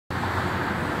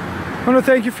I want to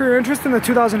thank you for your interest in the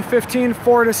 2015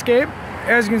 Ford Escape.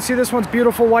 As you can see, this one's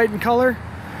beautiful white in color,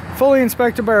 fully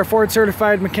inspected by our Ford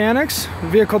certified mechanics. The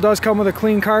vehicle does come with a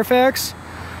clean Carfax,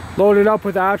 loaded up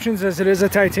with options as it is a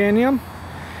titanium,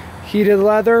 heated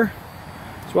leather,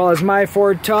 as well as My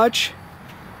Ford Touch.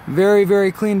 Very,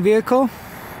 very clean vehicle.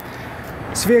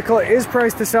 This vehicle is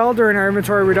priced to sell during our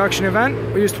inventory reduction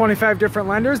event. We use 25 different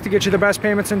lenders to get you the best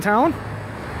payments in town.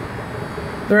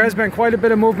 There has been quite a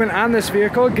bit of movement on this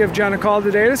vehicle. Give Jen a call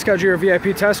today to schedule your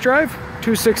VIP test drive.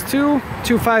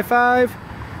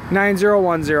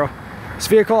 262-255-9010. This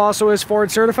vehicle also is Ford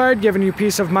certified, giving you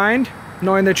peace of mind,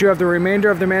 knowing that you have the remainder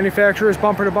of the manufacturer's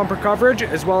bumper-to-bumper coverage,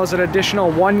 as well as an additional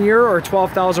 1 year or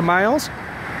 12,000 miles.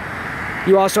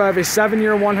 You also have a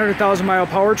 7-year, 100,000 mile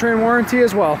powertrain warranty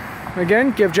as well.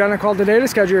 Again, give Jen a call today to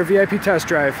schedule your VIP test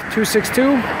drive.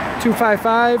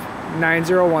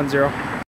 262-255-9010.